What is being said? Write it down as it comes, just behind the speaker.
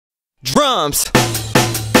Drums.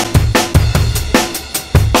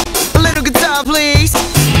 A little guitar, please. 1,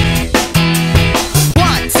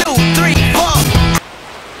 2, 3, 4.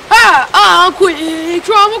 Hi, I'm Quick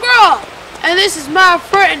Drama Girl, and this is my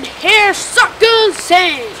friend Hair Suckin'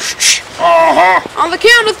 Sam. On the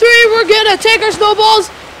count of 3, we're gonna take our snowballs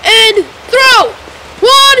and throw.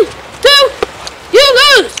 1, 2, you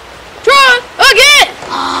lose. Try again.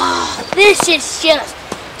 This is just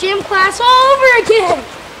gym class all over again.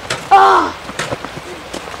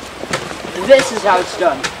 This is how it's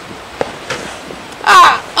done.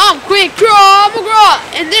 Hi, I'm Quick Drama Girl,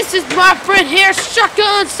 and this is my friend Hair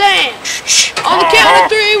Suckin' Sam. On the count of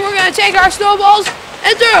 3, we're gonna take our snowballs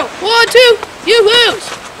and throw. 1, 2, you lose.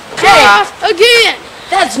 Try again.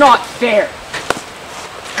 That's not fair.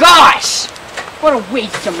 Gosh, what a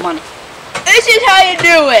waste of money. This is how you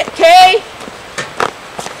do it, okay?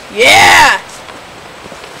 Yeah!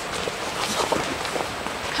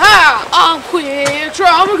 Hi, I'm Quick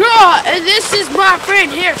Drama Girl, and this is my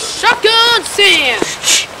friend here, Suckin' Sam.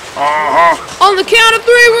 On the count of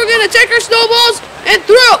 3, we're gonna take our snowballs